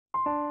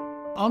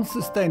On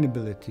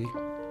sustainability,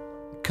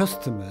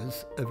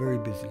 customers are very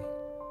busy.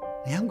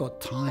 They haven't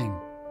got time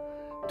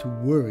to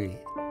worry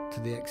to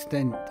the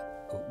extent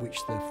at which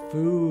their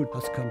food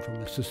has come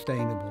from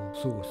sustainable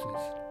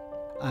sources.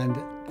 And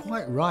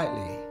quite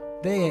rightly,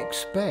 they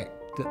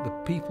expect that the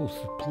people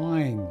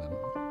supplying them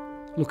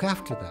look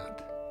after that.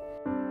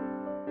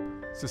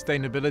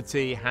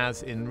 Sustainability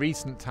has in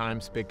recent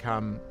times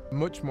become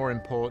much more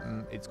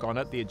important. It's gone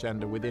up the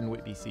agenda within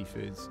Whitby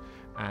Seafoods,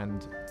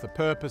 and the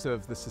purpose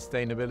of the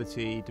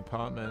sustainability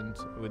department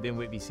within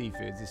Whitby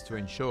Seafoods is to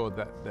ensure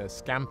that the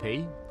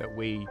scampi that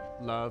we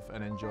love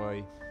and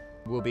enjoy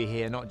will be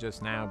here not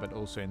just now but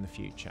also in the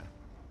future.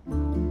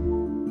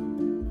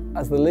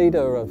 As the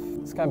leader of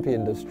the scampi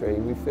industry,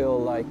 we feel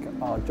like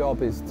our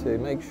job is to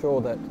make sure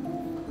that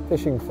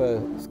fishing for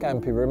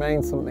scampi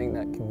remains something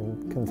that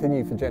can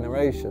continue for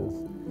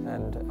generations,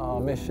 and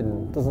our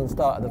mission doesn't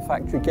start at the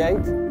factory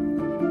gate.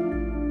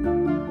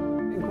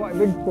 Quite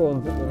big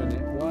prawns at the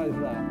minute. Why is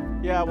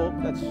that? Yeah, well,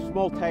 it's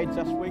small tides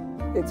this week.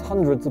 It's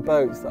hundreds of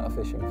boats that are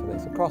fishing for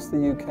this across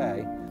the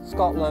UK,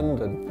 Scotland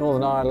and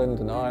Northern Ireland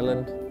and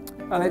Ireland,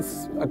 and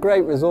it's a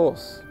great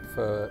resource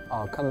for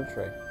our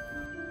country.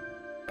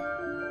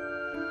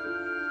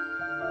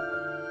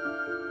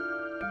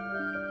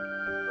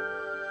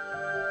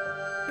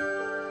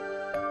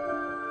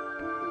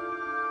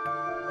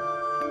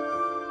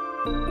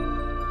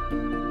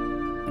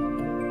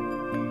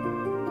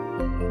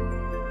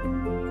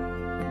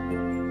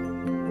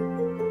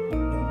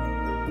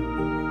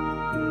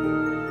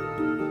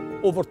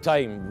 Over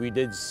time, we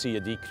did see a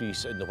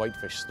decrease in the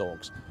whitefish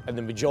stocks, and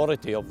the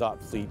majority of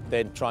that fleet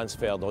then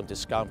transferred onto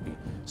scampi.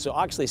 So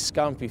actually,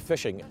 scampi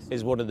fishing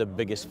is one of the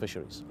biggest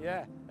fisheries.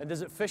 Yeah, and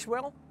does it fish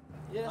well?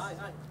 Yes.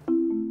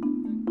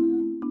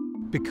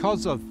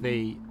 Because of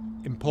the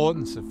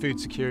importance of food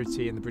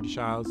security in the British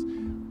Isles,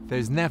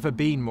 there's never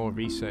been more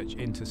research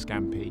into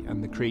scampi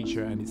and the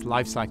creature and its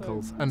life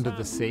cycles under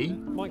the sea.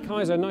 Mike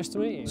Kaiser, nice to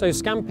meet you. So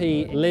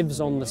scampi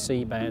lives on the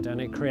seabed and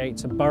it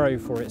creates a burrow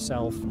for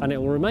itself, and it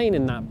will remain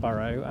in that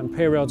burrow, and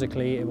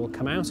periodically it will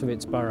come out of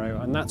its burrow,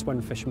 and that's when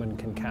fishermen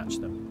can catch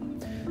them.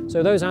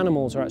 So those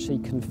animals are actually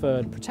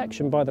conferred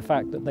protection by the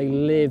fact that they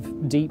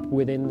live deep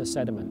within the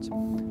sediment.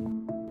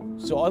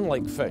 So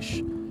unlike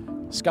fish,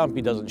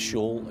 scampi doesn't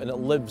shoal and it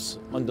lives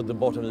under the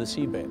bottom of the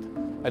seabed.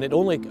 And it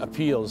only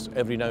appears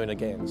every now and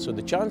again. So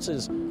the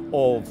chances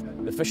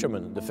of the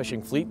fishermen, the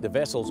fishing fleet, the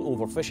vessels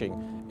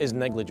overfishing is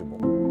negligible.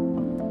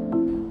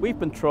 We've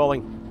been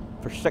trawling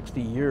for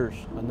 60 years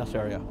in this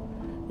area.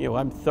 You know,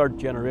 I'm third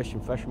generation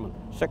fisherman,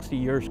 60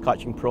 years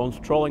catching prawns,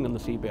 trawling on the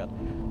seabed.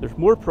 There's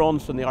more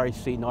prawns in the Irish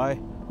Sea now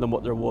than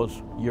what there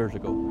was years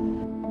ago.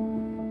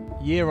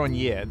 Year on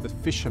year, the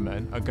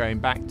fishermen are going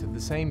back to the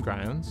same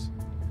grounds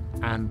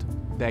and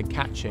they're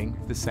catching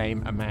the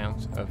same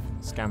amount of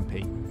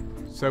scampi.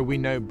 So we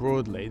know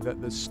broadly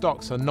that the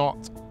stocks are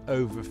not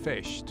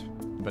overfished,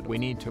 but we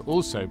need to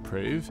also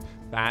prove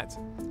that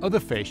other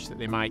fish that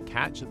they might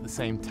catch at the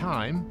same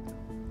time,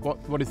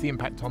 what is the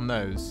impact on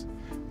those?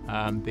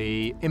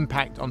 The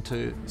impact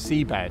onto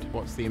seabed,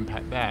 what's the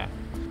impact there?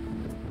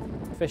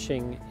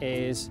 Fishing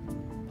is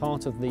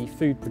part of the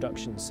food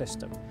production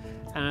system.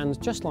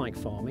 And just like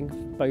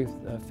farming, both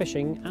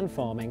fishing and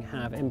farming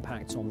have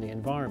impacts on the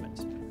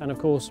environment. And of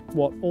course,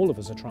 what all of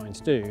us are trying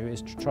to do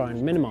is to try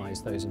and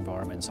minimise those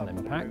environmental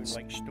impacts.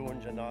 Like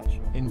stones and that.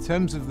 In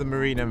terms of the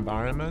marine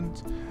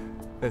environment,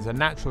 there's a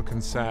natural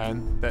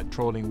concern that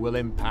trawling will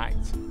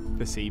impact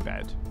the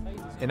seabed.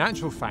 In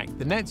actual fact,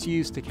 the nets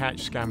used to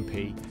catch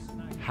scampi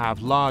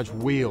have large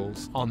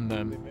wheels on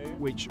them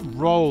which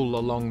roll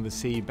along the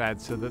seabed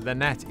so that the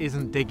net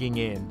isn't digging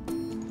in.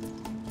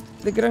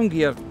 The ground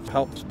gear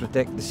helps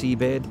protect the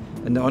seabed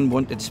and the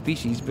unwanted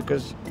species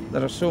because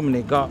there are so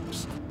many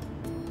gaps.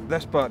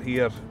 This part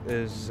here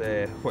is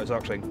what is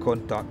actually in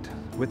contact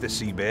with the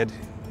seabed.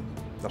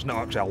 There's not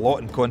actually a lot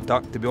in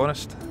contact, to be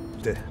honest,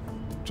 to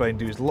try and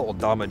do as little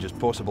damage as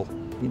possible.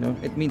 You know,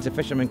 it means the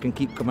fishermen can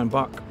keep coming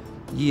back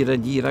year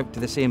in, year out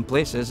to the same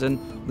places, and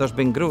there's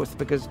been growth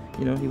because,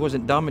 you know, he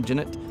wasn't damaging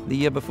it the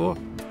year before.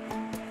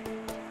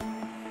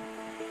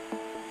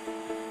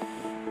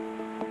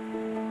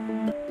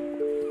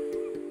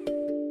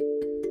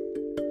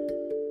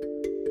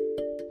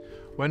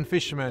 When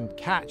fishermen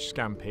catch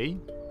scampi,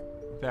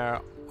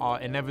 there are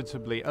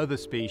inevitably other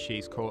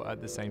species caught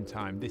at the same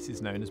time. This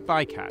is known as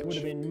bycatch. Would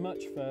have been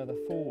much further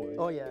forward.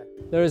 Oh yeah.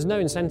 There is no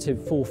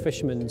incentive for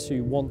fishermen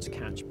to want to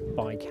catch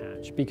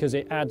bycatch because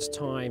it adds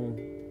time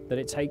that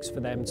it takes for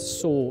them to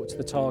sort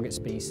the target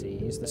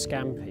species, the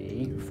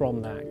scampi,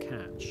 from that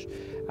catch.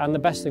 And the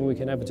best thing we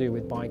can ever do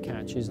with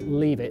bycatch is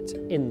leave it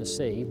in the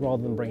sea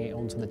rather than bring it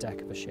onto the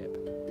deck of a ship.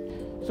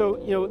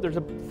 So, you know, there's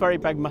a very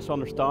big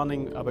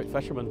misunderstanding about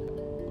fishermen.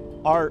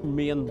 Our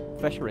main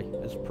fishery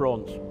is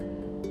prawns.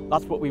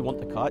 That's what we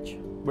want to catch.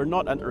 We're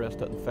not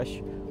interested in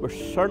fish. We're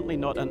certainly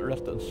not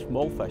interested in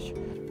small fish.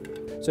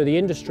 So the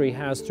industry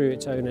has, through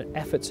its own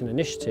efforts and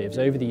initiatives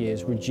over the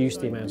years, reduced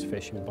the amount of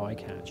fish in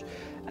bycatch.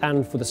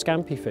 And for the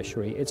scampi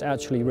fishery, it's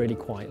actually really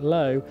quite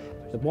low.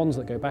 The ones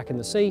that go back in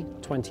the sea,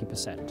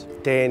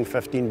 20%. 10,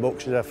 15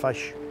 boxes of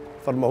fish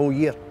for my whole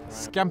year.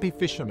 Scampi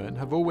fishermen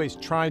have always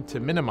tried to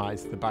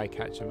minimise the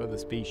bycatch of other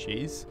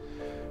species,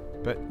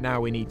 but now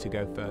we need to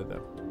go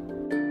further.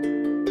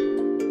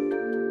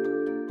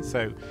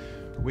 So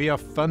we are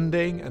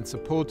funding and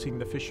supporting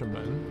the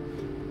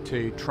fishermen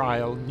to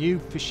trial new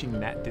fishing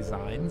net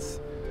designs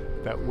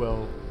that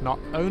will not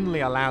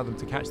only allow them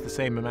to catch the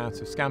same amount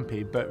of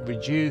scampi, but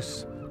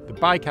reduce the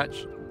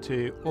bycatch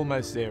to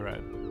almost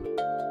zero.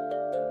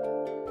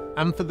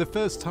 And for the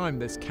first time,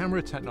 there's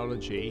camera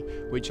technology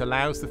which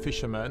allows the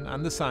fishermen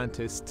and the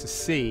scientists to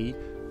see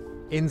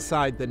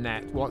inside the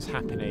net what's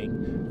happening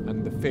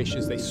and the fish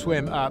as they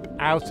swim up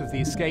out of the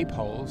escape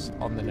holes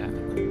on the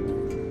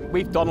net.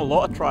 We've done a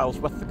lot of trials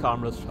with the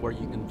cameras where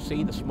you can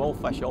see the small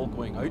fish all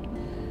going out.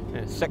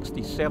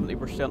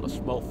 60–70% of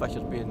small fish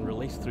is being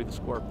released through the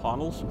square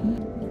panels.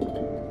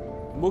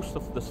 Most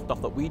of the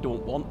stuff that we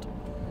don't want,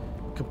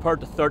 compared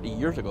to 30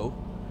 years ago,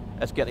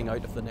 is getting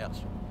out of the nets.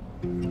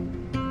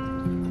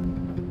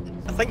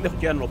 I think the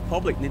general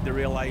public need to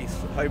realise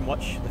how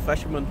much the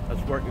fishermen is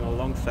working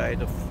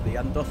alongside of the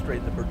industry,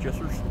 the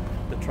producers,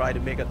 to try to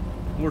make it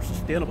more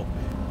sustainable.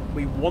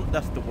 We want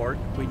this to work,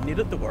 we need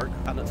it to work,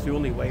 and it's the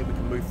only way we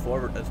can move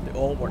forward is to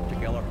all work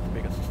together to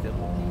make it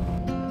sustainable.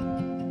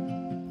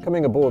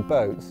 Coming aboard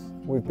boats,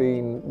 we've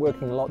been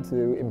working a lot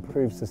to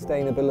improve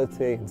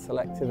sustainability and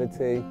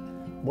selectivity,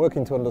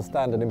 working to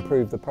understand and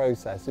improve the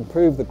process,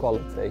 improve the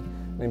quality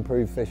and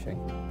improve fishing.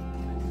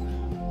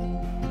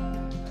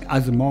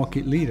 As a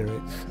market leader,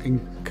 it's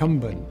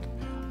incumbent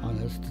on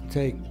us to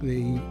take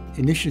the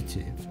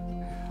initiative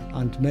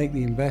and to make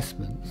the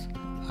investments,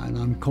 and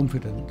I'm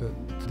confident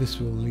that this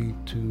will lead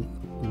to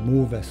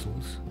more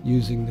vessels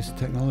using this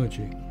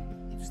technology.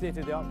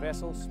 State-of-the-art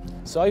vessels.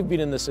 So I've been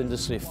in this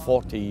industry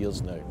 40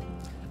 years now,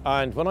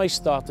 and when I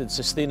started,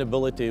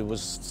 sustainability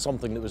was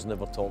something that was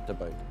never talked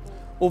about.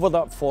 Over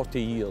that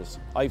 40 years,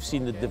 I've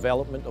seen the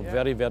development of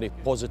very, very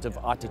positive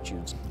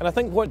attitudes. And I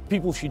think what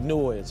people should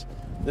know is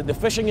that the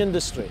fishing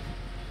industry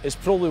is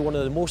probably one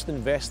of the most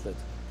invested,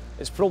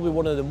 it's probably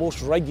one of the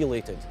most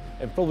regulated,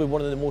 and probably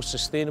one of the most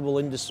sustainable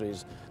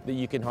industries that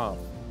you can have.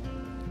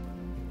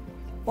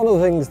 One of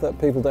the things that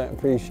people don't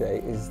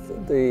appreciate is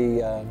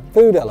the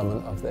food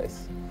element of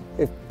this.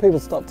 If people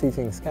stopped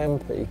eating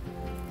scampi,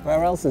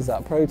 where else is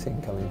that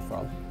protein coming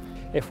from?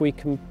 If we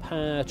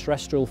compare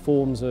terrestrial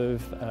forms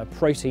of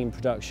protein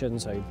production,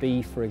 so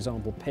beef, for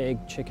example, pig,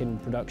 chicken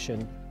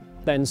production,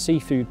 then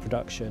seafood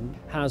production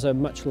has a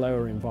much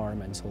lower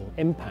environmental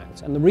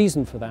impact. And the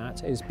reason for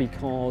that is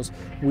because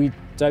we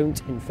don't,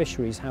 in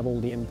fisheries, have all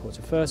the input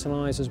of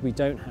fertilisers, we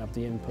don't have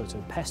the input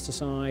of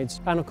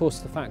pesticides, and of course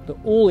the fact that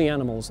all the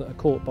animals that are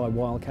caught by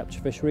wild capture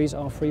fisheries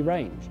are free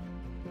range.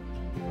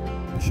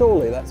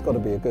 Surely that's got to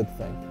be a good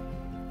thing.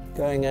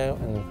 Going out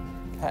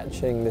and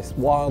catching this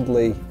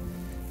wildly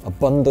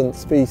abundant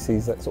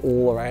species that's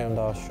all around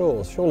our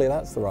shores, surely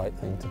that's the right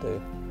thing to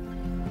do.